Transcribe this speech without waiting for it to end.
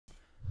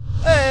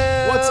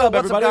up,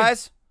 everybody?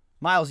 guys?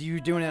 Miles, you were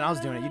doing it, I was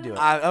doing it. You do it.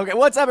 Okay,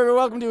 what's up, everyone?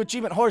 Welcome to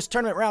Achievement Horse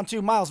Tournament Round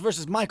 2. Miles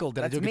versus Michael.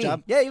 Did I do a good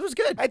job? Yeah, it was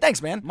good. Hey,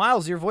 thanks, man.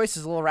 Miles, your voice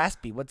is a little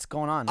raspy. What's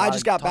going on? I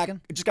just got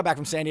back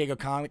from San Diego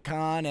Comic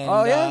Con, and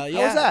oh yeah, yeah,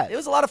 how was that? It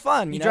was a lot of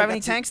fun. You drive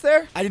any tanks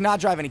there? I did not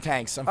drive any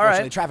tanks.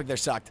 Unfortunately, traffic there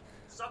sucked.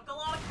 Sucked a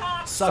lot of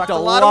cocks. Sucked a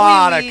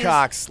lot of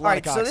cocks. All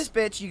right, so this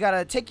bitch, you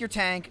gotta take your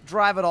tank,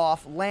 drive it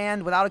off,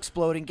 land without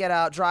exploding, get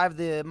out, drive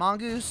the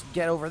mongoose,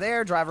 get over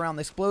there, drive around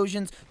the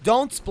explosions.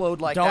 Don't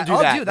explode like that. Don't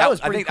do that. Oh, dude, that was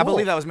pretty cool. I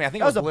believe that was me. I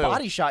think that was blue. a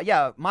body shot.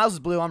 Yeah, Miles is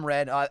blue. I'm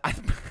red. I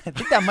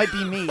think that might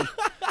be me.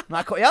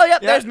 Not cool. Oh,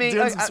 yep, there's me.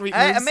 Doing some sweet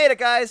I moves. made it,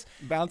 guys.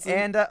 Bouncing.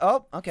 And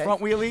oh, okay. Front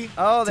wheelie.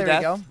 Oh, there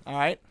you go. All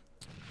right.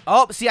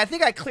 Oh, see, I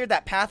think I cleared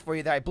that path for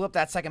you there. I blew up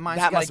that second mine.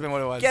 That so must have been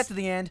what it was. Get to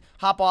the end,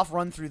 hop off,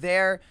 run through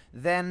there,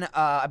 then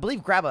I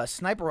believe grab a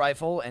sniper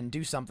rifle and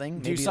do something.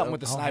 Do something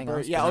with the sniper.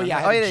 Yeah, I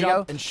had there to you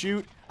jump go. and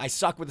shoot. I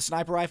suck with the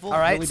sniper rifle. All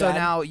right, really so bad.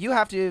 now you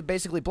have to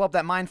basically blow up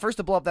that mine. First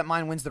to blow up that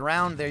mine wins the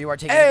round. There you are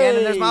taking it again,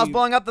 and there's Miles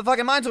blowing up the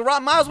fucking mine. So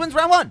Miles wins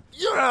round 1.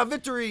 Yeah,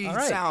 victory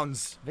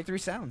sounds. Victory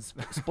sounds.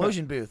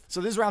 Explosion booth. So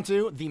this is round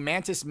 2, the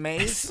Mantis Maze.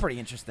 This is pretty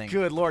interesting.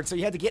 Good lord. So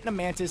you had to get in a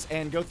Mantis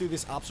and go through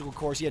this obstacle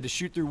course. You had to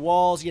shoot through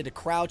walls. You had to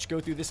crouch,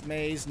 go through this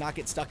maze, not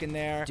get stuck in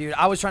there. Dude,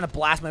 I was trying to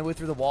blast my way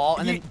through the wall,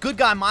 and then good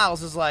guy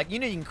Miles is like, you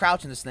know you can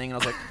crouch in this thing, and I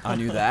was like, I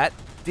knew that.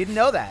 Didn't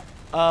know that.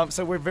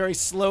 So we're very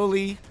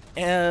slowly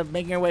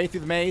making our way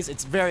through the maze.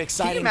 It's very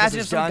exciting. Can you imagine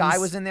if some guy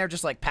was in there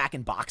just like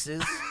packing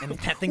boxes and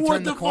that thing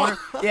turned the corner?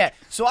 Yeah.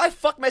 So I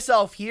fucked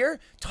myself here.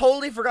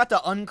 Totally forgot to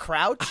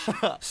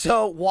uncrouch.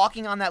 So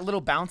walking on that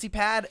little bouncy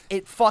pad,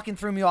 it fucking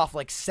threw me off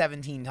like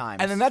 17 times.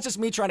 And then that's just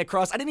me trying to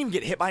cross. I didn't even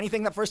get hit by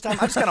anything that first time.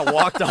 I just kind of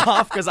walked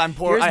off because I'm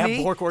poor. Here's I me,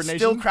 have poor coordination.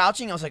 Still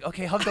crouching. I was like,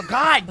 okay, hug the.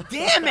 God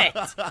damn it!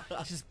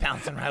 Just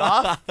bouncing right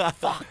off.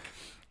 Fuck.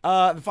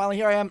 Finally,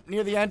 here I am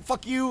near the end.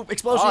 Fuck you,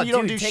 explosion. Oh, you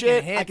don't dude, do taking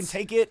shit. hits. I can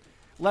take it.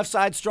 Left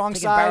side, strong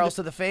Taking side. barrels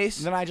to the face.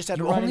 And then I just had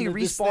to you run only into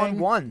this respawn thing.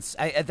 once.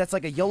 That's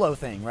like a YOLO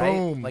thing, right?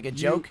 Boom. Like a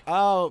joke.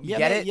 Oh, yeah.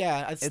 Get it?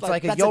 Yeah. It's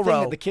like a that's YOLO. The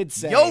thing that the kids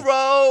say.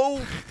 YOLO.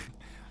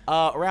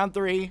 Round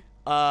 3.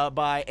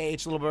 By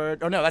A.H. Little Bird.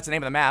 Oh, no, that's the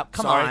name of the map.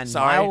 Come sorry, on,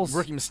 sorry. Miles.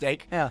 Rookie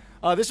mistake. Yeah.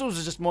 This one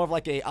was just more of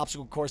like a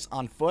obstacle course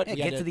on foot. Yeah,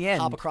 you get had to the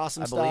end. Hop across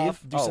some I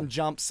stuff. believe. Do some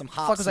jumps, some hops.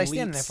 What the fuck was some I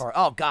standing there leaps. for?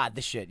 Oh god,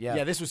 this shit. Yeah.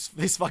 Yeah, this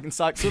fucking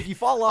sucks. So if you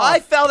fall off, I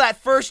fell that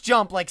first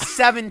jump like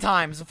 7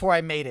 times before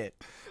I made it.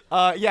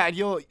 yeah,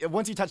 and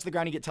once you touch the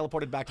ground, you get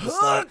teleported back to the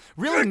start.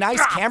 Really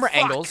nice camera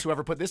angles.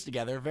 Whoever put this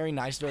together, very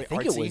nice, very I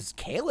think artsy. it was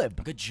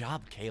Caleb. Good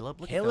job, Caleb.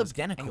 Look Caleb at those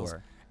angles.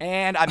 Denacor.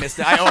 And I missed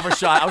it. I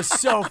overshot. I was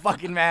so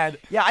fucking mad.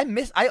 Yeah,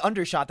 I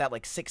undershot that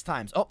like 6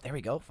 times. Oh, there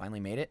we go. Finally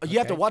made it. You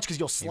have to Okay. watch because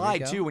you'll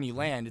slide too when you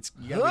land. It's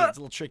a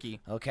little tricky.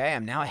 Okay,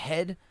 I'm now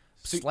ahead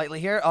slightly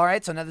here. All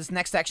right, so now this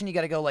next section, you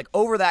got to go like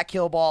over that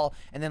kill ball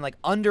and then like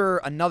under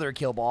another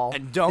kill ball.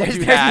 And don't there's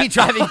do that. me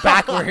driving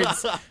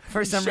backwards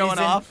for some Showing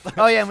reason. off.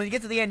 Oh yeah, and when you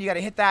get to the end, you got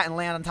to hit that and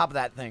land on top of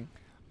that thing.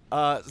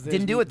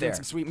 Didn't do it there.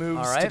 Some sweet moves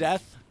All right. to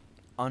death.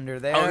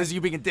 Under there. Oh, this is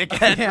you being a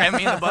dickhead, ram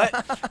me in the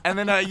butt, and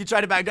then you try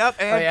to back up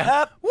and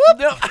up. Whoop!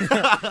 No.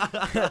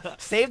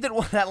 Saved it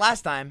that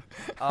last time.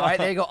 All right,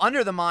 there you go.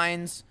 Under the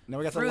mines. Now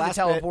we got through the last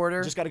teleporter.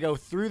 Bit. Just got to go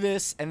through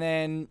this and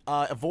then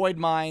avoid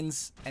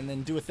mines and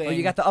then do a thing. Oh,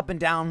 you got the up and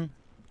down.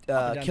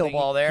 Kill thingy.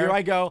 ball there. Here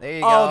I go. There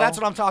you oh, go. that's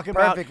what I'm talking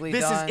about. Perfectly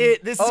this done. is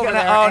it. This is Over gonna.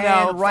 there, Oh and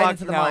no! right fuck,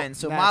 into the no, mine.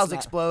 So that's Miles not-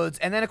 explodes,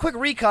 and then a quick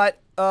recut.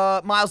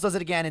 Miles does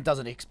it again. It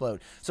doesn't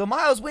explode. So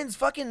Miles wins.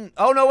 Fucking.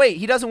 Oh no! Wait,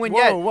 he doesn't win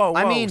yet. Whoa!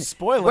 I mean,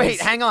 spoilers.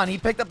 wait, hang on. He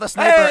picked up the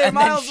sniper Hey, and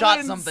Miles then shot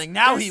wins. something.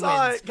 Now He he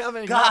saw wins. it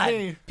coming, God, not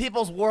me.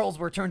 people's worlds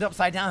were turned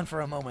upside down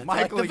for a moment.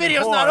 Michael, Like, the you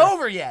video's whore. not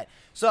over yet.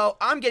 So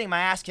I'm getting my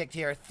ass kicked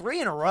here,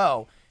 3 in a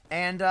row.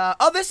 And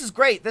oh, this is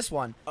great. This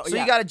one. So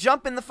yeah. you got to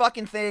jump in the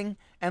fucking thing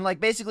and like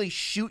basically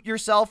shoot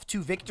yourself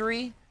to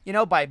victory. You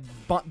know, by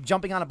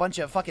jumping on a bunch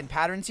of fucking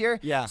patterns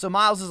here. Yeah. So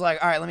Miles is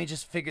like, all right, let me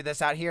just figure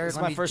this out here. This is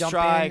let my me first jump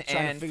try, in trying to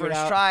and figure it first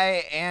out.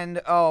 try,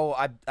 and oh,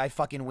 I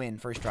fucking win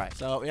first try.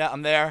 So yeah,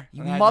 I'm there.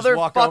 You and I just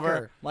walk over.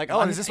 motherfucker. Like,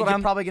 oh, is this what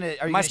I'm probably gonna? Are you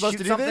Am I gonna supposed shoot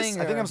to do this?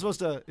 something, I think or- I'm supposed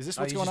to. Is this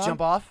Oh, what's you going just on?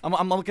 jump off?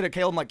 I'm looking at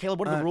Caleb. I'm like, Caleb,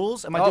 what are the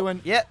rules? Am I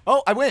doing? Yeah.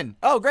 Oh, I win.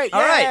 Oh, great. All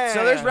right. Yeah.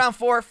 So there's round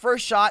 4,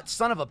 first shot.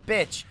 Son of a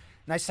bitch.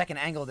 Nice second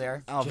angle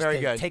there. Oh, just very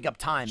to good. Take up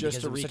time Just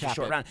because to it was such a recap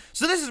short it. round.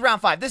 So this is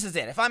round 5. This is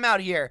it. If I'm out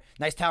here,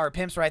 nice tower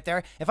pimps right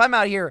there. If I'm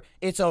out here,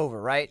 it's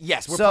over, right?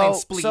 Yes, we're playing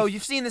Spleef. So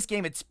you've seen this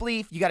game. It's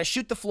Spleef. You got to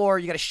shoot the floor.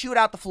 You got to shoot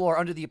out the floor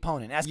under the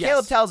opponent. As Yes.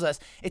 Caleb tells us,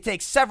 it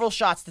takes several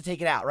shots to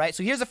take it out, right?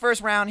 So here's the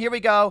first round. Here we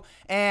go.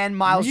 And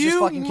Miles just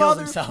fucking kills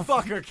himself.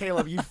 Motherfucker,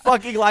 Caleb, you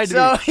fucking lied to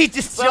So me. he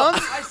just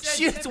jumps,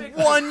 shoots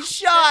one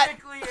shot.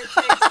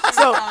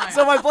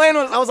 So my plan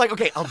was, I was like,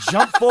 okay, I'll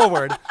jump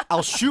forward,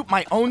 I'll shoot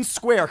my own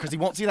square because he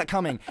won't see that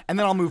coming, and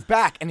then I'll move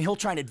back and he'll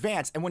try and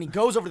advance. And when he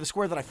goes over the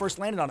square that I first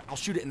landed on, I'll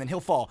shoot it and then he'll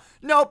fall.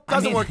 Nope,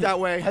 doesn't work that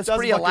way. That's Doesn't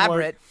pretty fucking work.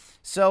 elaborate.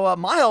 So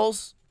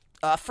Miles,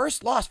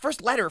 first loss,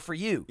 first letter for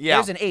you. Yeah,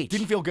 There's an H.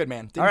 Didn't feel good,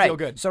 man. Didn't All right. feel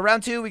good. So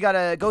round 2, we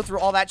gotta go through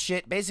all that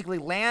shit. Basically,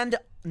 land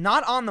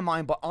not on the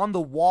mine, but on the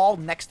wall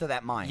next to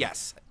that mine.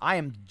 Yes. I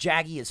am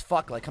jaggy as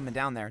fuck, like coming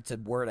down there. It's a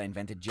word I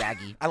invented,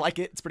 jaggy. I like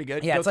it. It's pretty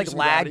good. Yeah, Go it's through like some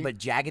lag, gravity. but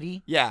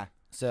jaggedy. Yeah.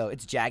 So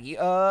it's Jaggy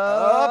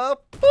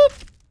up.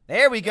 Boop.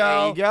 There we go.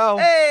 There you go.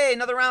 Hey,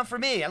 another round for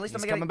me. At least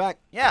He's I'm coming back.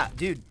 Yeah,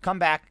 dude, come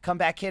back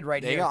kid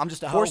right There here. you go. I'm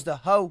just a hoe. Force the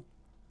hoe.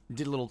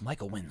 Did a little.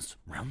 Michael wins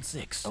round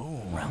 6.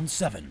 Oh. Round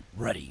 7.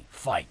 Ready,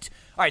 fight.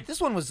 All right, this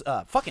one was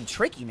fucking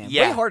tricky, man.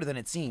 Yeah. Way harder than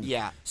it seemed.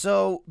 Yeah.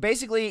 So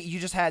basically, you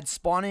just had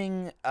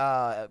spawning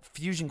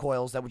fusion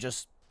coils that would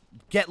just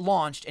get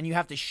launched, and you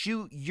have to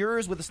shoot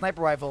yours with a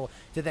sniper rifle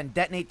to then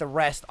detonate the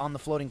rest on the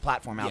floating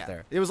platform out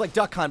there. It was like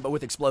Duck Hunt, but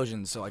with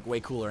explosions, so like way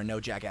cooler and no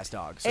jackass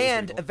dogs. So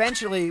And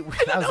eventually, that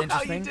was know how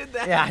interesting. you did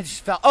that. Yeah, I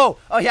just felt. Oh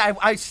yeah,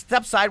 I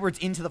stepped sideways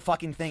into the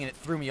fucking thing, and it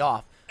threw me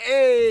off.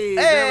 Hey,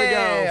 there we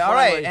go. All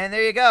right, finally. and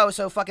there you go.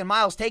 So fucking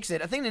Miles takes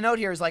it. A thing to note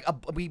here is like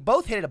we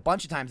both hit it a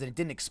bunch of times and it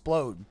didn't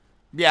explode.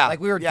 Yeah. Like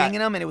we were yeah. dinging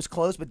them and it was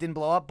close but didn't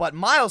blow up. But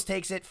Miles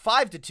takes it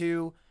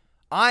 5-2.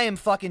 I am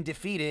fucking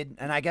defeated,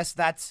 and I guess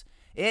that's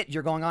it.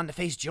 You're going on to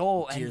face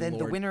Joel, Dear and then the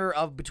Lord. winner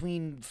of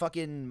between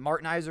fucking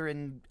Martinizer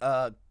and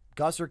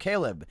Gus or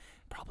Caleb,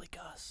 probably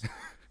Gus.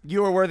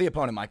 You were a worthy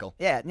opponent, Michael.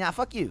 Yeah,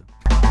 fuck you.